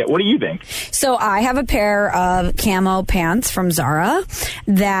 I don't hate it. What do you think? So I have a pair of camo pants from Zara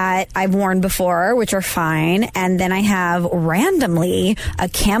that I've worn before, which are fine. And then I have randomly a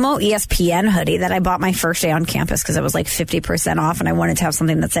camo ESPN hoodie that I bought my first day on campus because it was like 50% off, and I wanted to have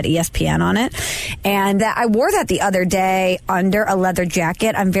something that said ESPN on it. And I wore that the other day under a leather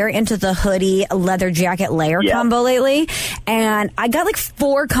jacket. I'm very into the hoodie leather jacket layer combo lately, and I got like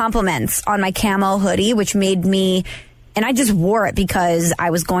 4 compliments on my camo hoodie, which made me, and I just wore it because I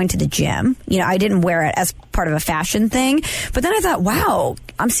was going to the gym. You know, I didn't wear it as part of a fashion thing. But then I thought, wow,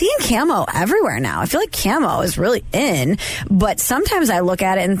 I'm seeing camo everywhere now. I feel like camo is really in. But sometimes I look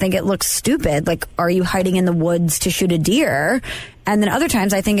at it and think it looks stupid. Like, are you hiding in the woods to shoot a deer? And then other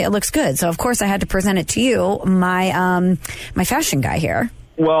times I think it looks good. So, of course, I had to present it to you, my fashion guy here.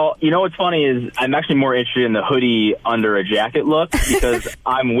 Well, you know what's funny is I'm actually more interested in the hoodie under a jacket look because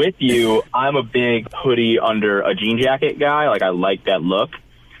I'm with you. I'm a big hoodie under a jean jacket guy. Like, I like that look.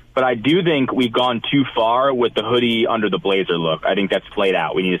 But I do think we've gone too far with the hoodie under the blazer look. I think that's played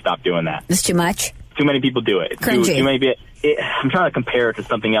out. We need to stop doing that. It's too much? Too many people do it. Cringey. Too many I'm trying to compare it to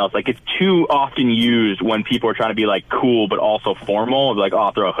something else. Like, it's too often used when people are trying to be, like, cool but also formal. Like, oh,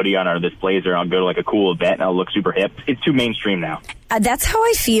 I'll throw a hoodie on under this blazer and I'll go to, like, a cool event and I'll look super hip. It's too mainstream now. That's how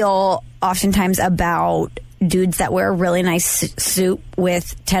I feel oftentimes about dudes that wear a really nice suit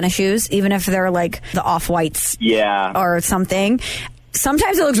with tennis shoes, even if they're, like, the off-whites or something.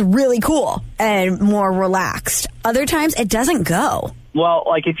 Sometimes it looks really cool and more relaxed. Other times it doesn't go. Well,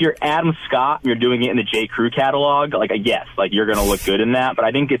 like, if you're Adam Scott and you're doing it in the J. Crew catalog, like, yes, like, you're going to look good in that. But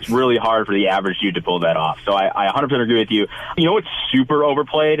I think it's really hard for the average dude to pull that off. So I 100% agree with you. You know what's super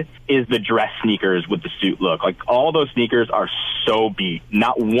overplayed is the dress sneakers with the suit look. Like, all those sneakers are so beat.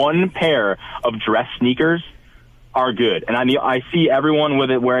 Not one pair of dress sneakers are good. And I see everyone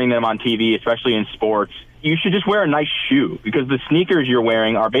with it wearing them on TV, especially in sports. You should just wear a nice shoe because the sneakers you're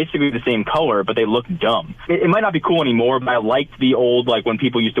wearing are basically the same color, but they look dumb. It might not be cool anymore, but I liked the old, like, when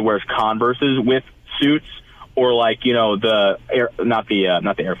people used to wear Converses with suits, or, like, you know, not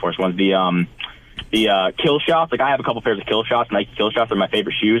the Air Force ones, the Kill Shots. Like, I have a couple pairs of Kill Shots. Nike Kill Shots are my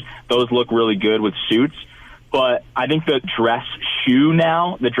favorite shoes. Those look really good with suits. But I think the dress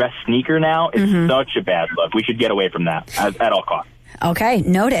sneaker now is such a bad look. We should get away from that at all costs. Okay,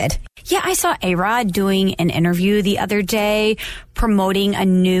 noted. Yeah, I saw A-Rod doing an interview the other day promoting a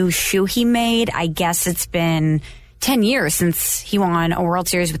new shoe he made. I guess it's been 10 years since he won a World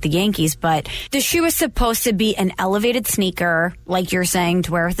Series with the Yankees, but the shoe is supposed to be an elevated sneaker, like you're saying,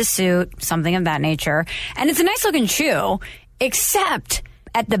 to wear with a suit, something of that nature. And it's a nice looking shoe, except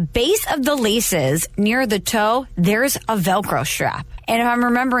at the base of the laces near the toe, there's a Velcro strap. And if I'm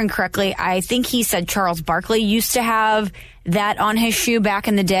remembering correctly, I think he said Charles Barkley used to have that on his shoe back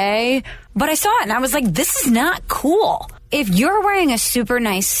in the day. But I saw it and I was like, this is not cool. If you're wearing a super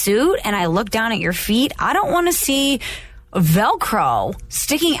nice suit and I look down at your feet, I don't want to see Velcro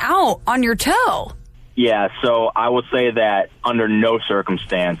sticking out on your toe. Yeah, so I will say that under no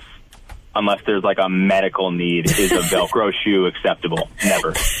circumstance, unless there's like a medical need, is a Velcro shoe acceptable.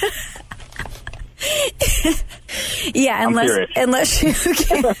 Never. Yeah, unless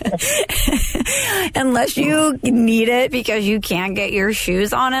you need it because you can't get your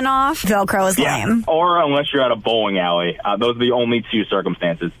shoes on and off. Velcro is lame. Or unless you're at a bowling alley. Those are the only two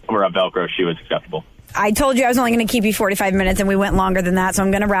circumstances where a Velcro shoe is acceptable. I told you I was only going to keep you 45 minutes, and we went longer than that, so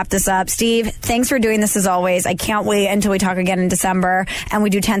I'm going to wrap this up. Steve, thanks for doing this as always. I can't wait until we talk again in December, and we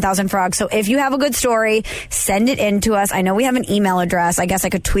do 10,000 Frogs. So if you have a good story, send it in to us. I know we have an email address. I guess I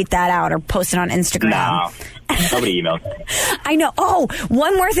could tweet that out or post it on Instagram. No. Nobody emails. I know. Oh,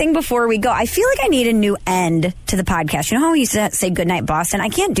 one more thing before we go. I feel like I need a new end to the podcast. You know how we used to say goodnight Boston? I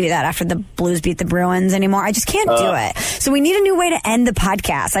can't do that after the Blues beat the Bruins anymore. I just can't do it. So we need a new way to end the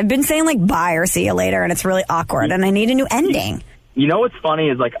podcast. I've been saying like bye or see you later, and it's really awkward, and I need a new ending. You know what's funny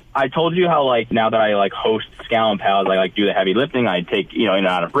is, like, I told you how, like, now that I, like, host Scal and Pals, I, like, do the heavy lifting. I take, you know, in and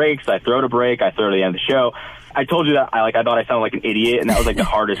out of breaks. I throw to break. I throw to the end of the show. I told you that I thought I sounded like an idiot, and that was, like, the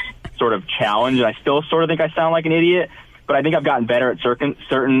hardest sort of challenge. And I still sort of think I sound like an idiot. But I think I've gotten better at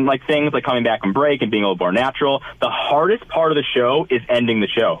certain like things, like coming back from break and being a little more natural. The hardest part of the show is ending the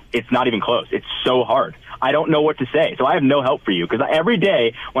show. It's not even close. It's so hard. I don't know what to say, so I have no help for you. Because every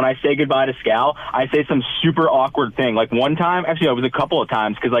day when I say goodbye to Scal, I say some super awkward thing. Like one time, actually it was a couple of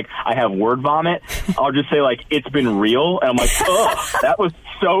times, because like I have word vomit. I'll just say like, it's been real, and I'm like, ugh, that was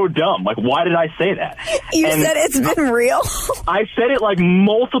so dumb. Like, why did I say that? You said it's been real? I said it like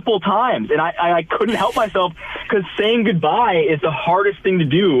multiple times, and I couldn't help myself, because saying goodbye is the hardest thing to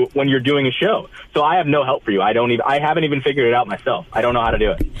do when you're doing a show. So I have no help for you. I haven't even figured it out myself. I don't know how to do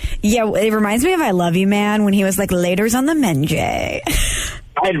it. Yeah, it reminds me of I Love You Man, when he was like, laters on the Menjay.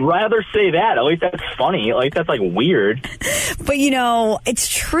 I'd rather say that. At least that's funny. At least that's like weird. But you know, it's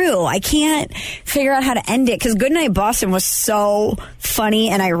true. I can't figure out how to end it, because Goodnight Boston was so funny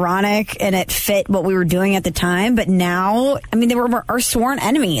and ironic, and it fit what we were doing at the time. But now, I mean, they were our sworn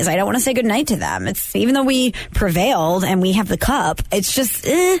enemies. I don't want to say goodnight to them. It's even though we prevailed and we have the cup, it's just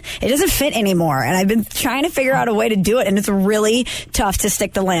it doesn't fit anymore. And I've been trying to figure out a way to do it, and it's really tough to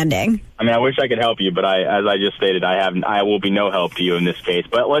stick the landing. I mean, I wish I could help you, but as I just stated, I will be no help to you in this case.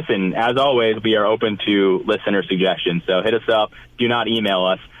 But listen, as always, we are open to listener suggestions. So hit us up. Do not email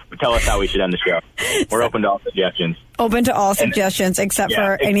us, but tell us how we should end the show. We're open to all suggestions. Open to all suggestions, except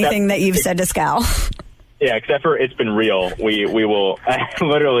for anything that you've said to Scal. Yeah, except for it's been real. We will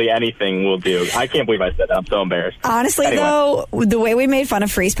literally anything we'll do. I can't believe I said that. I'm so embarrassed. Honestly, though, the way we made fun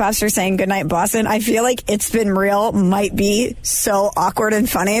of Freeze Pops for saying goodnight Boston, I feel like it's been real might be so awkward and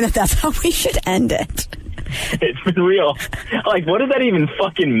funny that's how we should end it. It's been real. Like, what does that even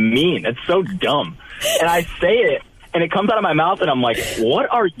fucking mean? It's so dumb. And I say it, and it comes out of my mouth, and I'm like,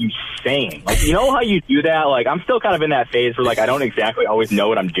 what are you saying? Like, you know how you do that? Like, I'm still kind of in that phase where, like, I don't exactly always know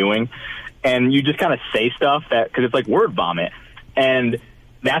what I'm doing. And you just kind of say stuff because it's like word vomit. And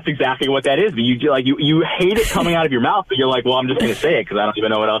that's exactly what that is. But you hate it coming out of your mouth, but you're like, well, I'm just going to say it because I don't even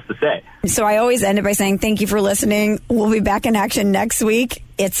know what else to say. So I always end it by saying, thank you for listening. We'll be back in action next week.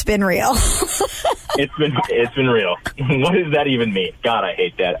 It's been real. It's been real. What does that even mean? God, I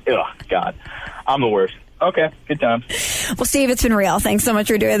hate that. Ugh, God. I'm the worst. Okay, good times. Well, Steve, it's been real. Thanks so much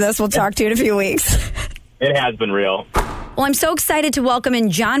for doing this. We'll talk to you in a few weeks. It has been real. Well, I'm so excited to welcome in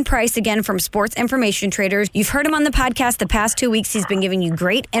John Price again from Sports Information Traders. You've heard him on the podcast the past 2 weeks. He's been giving you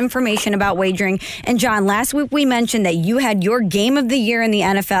great information about wagering. And John, last week we mentioned that you had your game of the year in the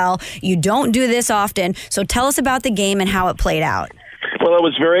NFL. You don't do this often. So tell us about the game and how it played out. Well, it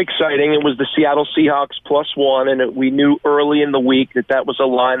was very exciting. It was the Seattle Seahawks +1, and we knew early in the week that was a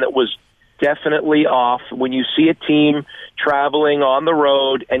line that was definitely off. When you see a team traveling on the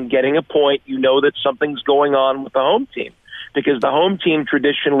road and getting a point, you know that something's going on with the home team, because the home team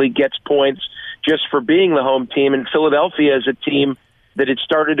traditionally gets points just for being the home team. And Philadelphia is a team that had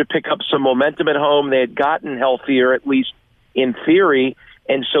started to pick up some momentum at home. They had gotten healthier, at least in theory.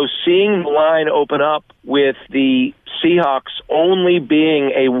 And so seeing the line open up with the Seahawks only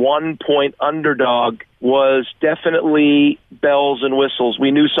being a 1-point underdog was definitely bells and whistles.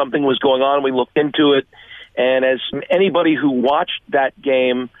 We knew something was going on. We looked into it. And as anybody who watched that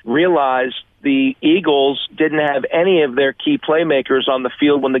game realized, the Eagles didn't have any of their key playmakers on the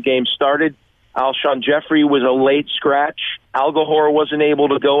field when the game started. Alshon Jeffrey was a late scratch. Al Gahor wasn't able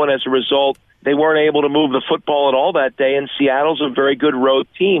to go, and as a result, they weren't able to move the football at all that day, and Seattle's a very good road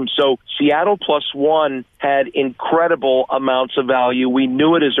team. So Seattle +1 had incredible amounts of value. We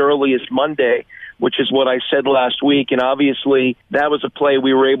knew it as early as Monday, which is what I said last week, and obviously that was a play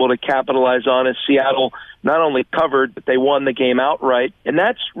we were able to capitalize on as Seattle not only covered, but they won the game outright. And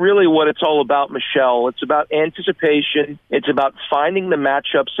that's really what it's all about, Michelle. It's about anticipation. It's about finding the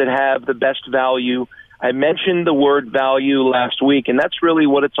matchups that have the best value. I mentioned the word value last week, and that's really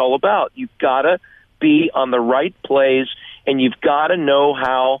what it's all about. You've got to be on the right plays, and you've got to know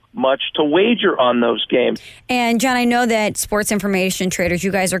how much to wager on those games. And, John, I know that Sports Information Traders,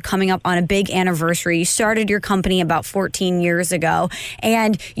 you guys are coming up on a big anniversary. You started your company about 14 years ago,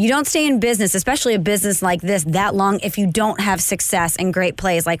 and you don't stay in business, especially a business like this, that long if you don't have success and great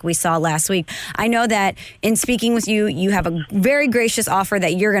plays like we saw last week. I know that in speaking with you, you have a very gracious offer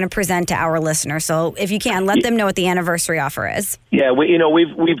that you're going to present to our listeners. So if you can, let them know what the anniversary offer is. Yeah,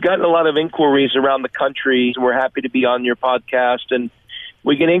 we've gotten a lot of inquiries around the country. We're happy to be on your podcast, and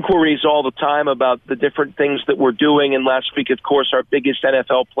we get inquiries all the time about the different things that we're doing. And last week, of course, our biggest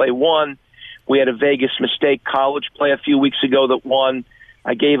NFL play won. We had a Vegas mistake college play a few weeks ago that won.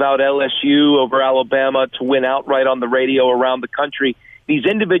 I gave out LSU over Alabama to win outright on the radio around the country. These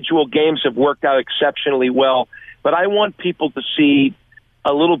individual games have worked out exceptionally well, but I want people to see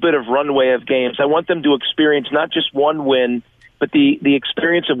a little bit of runway of games. I want them to experience not just one win, but the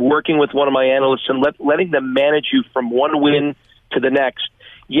experience of working with one of my analysts and letting them manage you from one win to the next.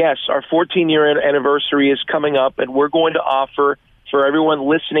 Yes, our 14-year anniversary is coming up, and we're going to offer for everyone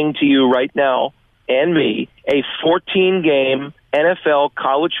listening to you right now and me a 14-game NFL,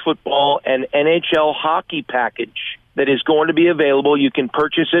 college football, and NHL hockey package that is going to be available. You can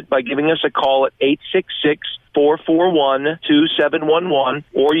purchase it by giving us a call at 866-441-2711,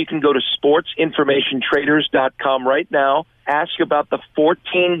 or you can go to sportsinformationtraders.com right now. Ask about the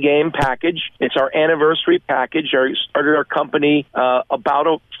 14-game package. It's our anniversary package. I started our company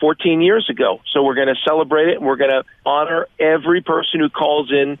about 14 years ago. So we're going to celebrate it, and we're going to honor every person who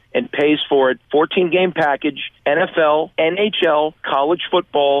calls in and pays for it. 14-game package, NFL, NHL, college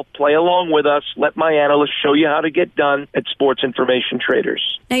football. Play along with us. Let my analysts show you how to get done at Sports Information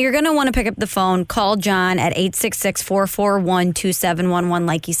Traders. Now, you're going to want to pick up the phone. Call John at 866-441-2711,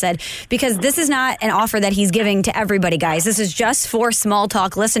 like you said, because this is not an offer that he's giving to everybody, guys. This is just for Small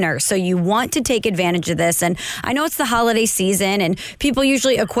Talk listeners. So you want to take advantage of this. And I know it's the holiday season, and people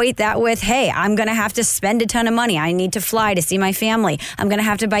usually equate that with, hey, I'm going to have to spend a ton of money. I need to fly to see my family. I'm going to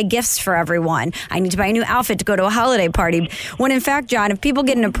have to buy gifts for everyone. I need to buy a new outfit to go to a holiday party. When in fact, John, if people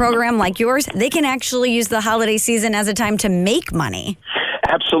get in a program like yours, they can actually use the holiday season as a time to make money.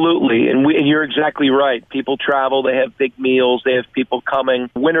 Absolutely. And you're exactly right. People travel, they have big meals, they have people coming.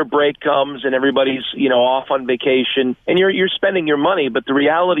 Winter break comes and everybody's, off on vacation and you're spending your money. But the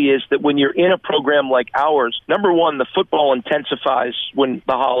reality is that when you're in a program like ours, number one, the football intensifies when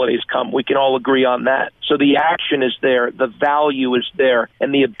the holidays come. We can all agree on that. So the action is there, the value is there,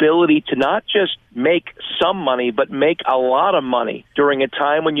 and the ability to not just make some money, but make a lot of money during a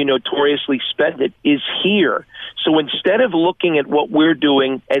time when you notoriously spend it is here. So instead of looking at what we're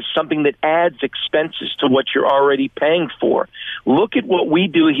doing as something that adds expenses to what you're already paying for, look at what we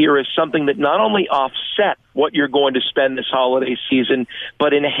do here as something that not only offsets what you're going to spend this holiday season,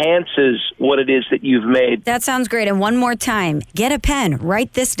 but enhances what it is that you've made. That sounds great. And one more time, get a pen,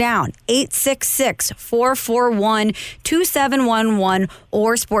 write this down, 866-441-2711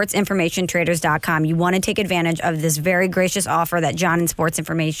 or sportsinformationtraders.com. You want to take advantage of this very gracious offer that John and Sports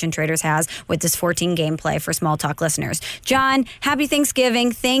Information Traders has with this 14-game play for Small Talk listeners. John, happy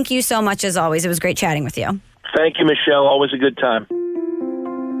Thanksgiving. Thank you so much as always. It was great chatting with you. Thank you, Michelle. Always a good time.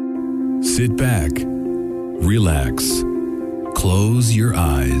 Sit back. Relax. Close your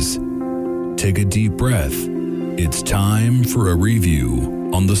eyes. Take a deep breath. It's time for a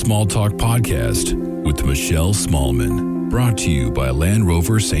review on the Small Talk Podcast with Michelle Smallman. Brought to you by Land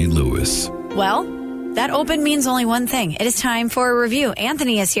Rover St. Louis. Well, that open means only one thing. It is time for a review.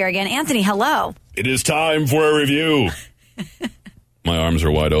 Anthony is here again. Anthony, hello. It is time for a review. My arms are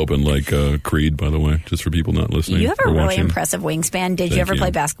wide open like Creed, by the way, just for people not listening. You have a really watching. impressive wingspan. Did you ever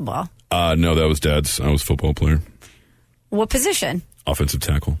play basketball? No, that was Dad's. I was a football player. What position? Offensive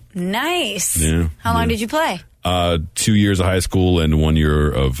tackle. Nice. Yeah. How long did you play? 2 years of high school and 1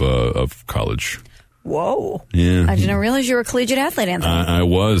 year of college. Whoa. Yeah. I didn't realize you were a collegiate athlete, Anthony. I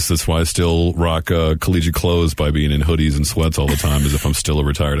was. That's why I still rock collegiate clothes by being in hoodies and sweats all the time as if I'm still a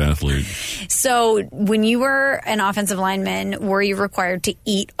retired athlete. So when you were an offensive lineman, were you required to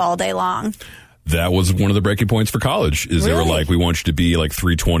eat all day long? That was one of the breaking points for college is They were like, we want you to be like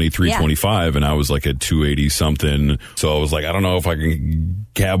 320, 325. Yeah. And I was like at 280 something. So I was like, I don't know if I can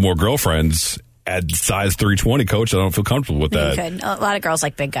have more girlfriends at size 320, coach. I don't feel comfortable with that. You could. A lot of girls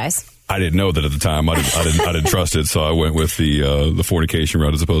like big guys. I didn't know that at the time. I didn't trust it, so I went with the fornication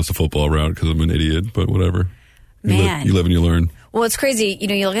route as opposed to football route because I'm an idiot. But whatever, you live and you learn. Well, it's crazy.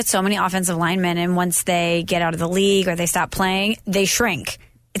 You look at so many offensive linemen, and once they get out of the league or they stop playing, they shrink.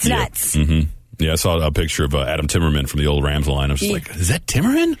 It's nuts. Mm-hmm. Yeah, I saw a picture of Adam Timmerman from the old Rams line. I was just like, is that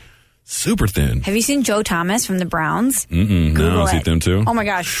Timmerman? Super thin. Have you seen Joe Thomas from the Browns? No, is he thin too? Oh my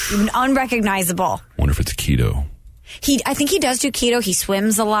gosh, unrecognizable. Wonder if it's keto. I think he does do keto. He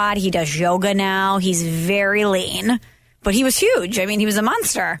swims a lot. He does yoga now. He's very lean, but he was huge. I mean, he was a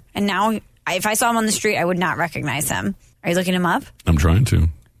monster. And now, if I saw him on the street, I would not recognize him. Are you looking him up? I'm trying to.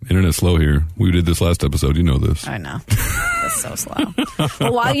 Internet's slow here. We did this last episode. You know this. I know. That's so slow.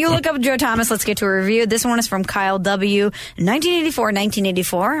 Well, while you look up Joe Thomas, let's get to a review. This one is from Kyle W.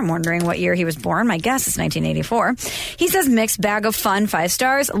 1984. I'm wondering what year he was born. My guess is 1984. He says, mixed bag of fun, 5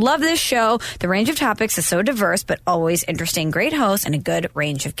 stars. Love this show. The range of topics is so diverse, but always interesting. Great host and a good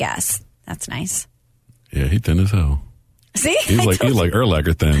range of guests. That's nice. Yeah, he's thin as hell. See? He's like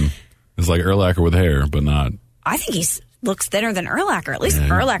Urlacher thin. It's like Urlacher with hair, but not. I think he's looks thinner than Urlacher. At least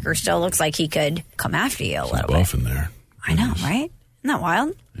Urlacher still looks like he could come after you a little bit. Buff in there. I know, right? Isn't that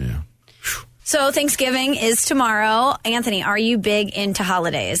wild? Yeah. So Thanksgiving is tomorrow. Anthony, are you big into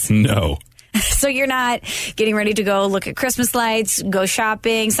holidays? No. So you're not getting ready to go look at Christmas lights, go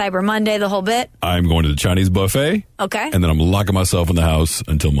shopping, Cyber Monday, the whole bit? I'm going to the Chinese buffet. Okay. And then I'm locking myself in the house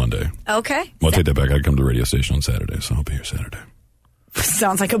until Monday. Okay. Well, I'll take that back. I come to the radio station on Saturday, so I'll be here Saturday.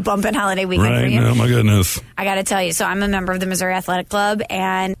 Sounds like a bumpin' holiday weekend for you. Oh, my goodness. I got to tell you, so I'm a member of the Missouri Athletic Club,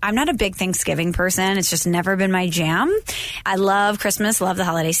 and I'm not a big Thanksgiving person. It's just never been my jam. I love Christmas, love the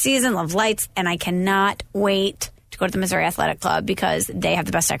holiday season, love lights, and I cannot wait to go to the Missouri Athletic Club because they have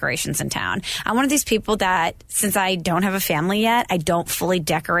the best decorations in town. I'm one of these people that, since I don't have a family yet, I don't fully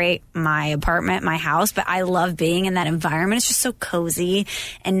decorate my apartment, my house, but I love being in that environment. It's just so cozy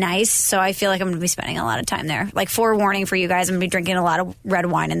and nice, so I feel like I'm going to be spending a lot of time there. Like, forewarning for you guys, I'm going to be drinking a lot of red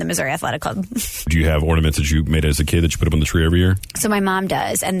wine in the Missouri Athletic Club. Do you have ornaments that you made as a kid that you put up on the tree every year? So my mom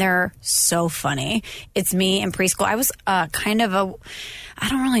does, and they're so funny. It's me in preschool. I was kind of I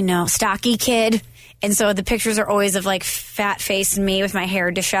don't really know, stocky kid. And so the pictures are always of like fat-faced me with my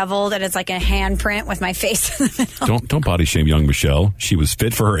hair disheveled, and it's like a handprint with my face in the middle. Don't body shame young Michelle. She was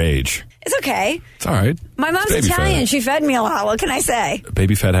fit for her age. It's okay. It's all right. My mom's Italian. She fed me a lot. What can I say?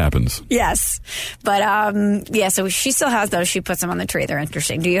 Baby fat happens. Yes. But, so she still has those. She puts them on the tree. They're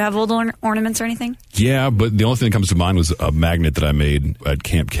interesting. Do you have old ornaments or anything? Yeah, but the only thing that comes to mind was a magnet that I made at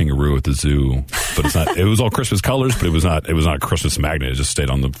Camp Kangaroo at the zoo. But it's not. It was all Christmas colors, but it was not a Christmas magnet. It just stayed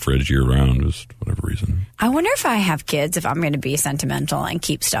on the fridge year round, just whatever reason. I wonder if I have kids, if I'm going to be sentimental and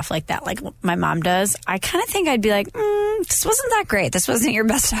keep stuff like that, like my mom does. I kind of think I'd be like, this wasn't that great. This wasn't your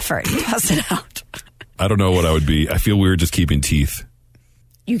best effort. Toss it out. I don't know what I would be. I feel weird just keeping teeth.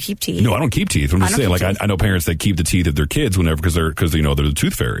 You keep teeth? No, I don't keep teeth. I'm just saying, like, I know parents that keep the teeth of their kids whenever because they're the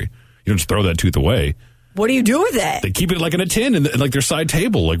tooth fairy. You don't just throw that tooth away. What do you do with it? They keep it like in a tin and like their side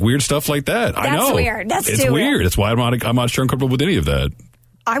table, like weird stuff like that. I know. That's weird. It's too weird. That's why I'm not sure I'm comfortable with any of that.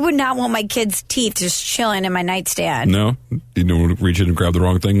 I would not want my kids' teeth just chilling in my nightstand. No? You don't reach in and grab the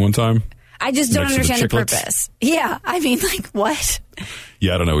wrong thing one time? I just don't understand the purpose. Yeah. I mean, like, what?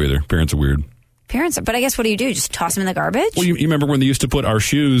 Yeah, I don't know either. Parents are weird. But I guess what do? Just toss them in the garbage? Well, you remember when they used to put our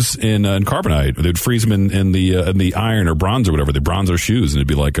shoes in carbonite? They'd freeze them in the iron or bronze or whatever. They bronze our shoes, and it'd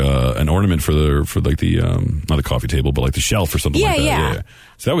be like an ornament for not the coffee table, but like the shelf or something like that. Yeah.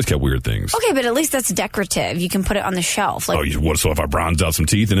 So that always kept weird things. Okay, but at least that's decorative. You can put it on the shelf. Like, so if I bronzed out some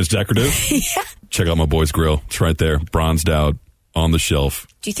teeth and it's decorative? Yeah. Check out my boy's grill. It's right there, bronzed out on the shelf.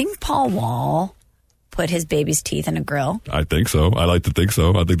 Do you think Paul Wall put his baby's teeth in a grill? I think so. I like to think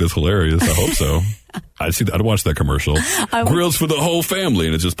so. I think that's hilarious. I hope so. I'd watch that commercial. Grills for the whole family,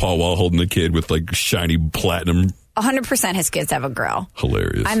 and it's just Paul Wall holding the kid with like shiny platinum. 100% his kids have a grill.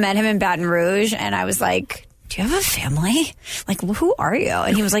 Hilarious. I met him in Baton Rouge, and I was like, do you have a family? Like, who are you?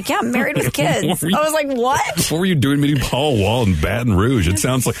 And he was like, yeah, I'm married with kids. I was like, what? What were you doing meeting Paul Wall in Baton Rouge? It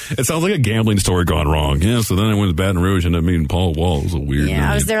sounds like a gambling story gone wrong. Yeah, so then I went to Baton Rouge and I meeting Paul Wall. It was a weird name.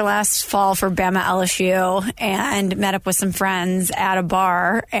 I was there last fall for Bama LSU and met up with some friends at a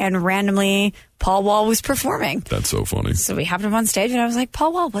bar, and randomly Paul Wall was performing. That's so funny. So we happened up on stage, and I was like,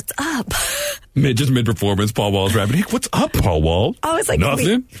 Paul Wall, what's up? Just mid-performance, Paul Wall's rapping. Hey, what's up, Paul Wall? I was like,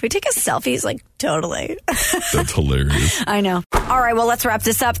 nothing? Can we take a selfie? He's like, totally. That's hilarious. I know. All right, well, let's wrap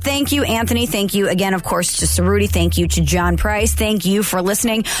this up. Thank you, Anthony. Thank you again, of course, to Ceruti. Thank you to John Price. Thank you for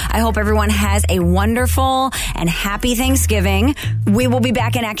listening. I hope everyone has a wonderful and happy Thanksgiving. We will be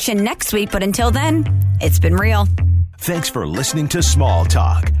back in action next week, but until then, it's been real. Thanks for listening to Small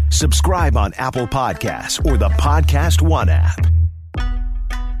Talk. Subscribe on Apple Podcasts or the Podcast One app.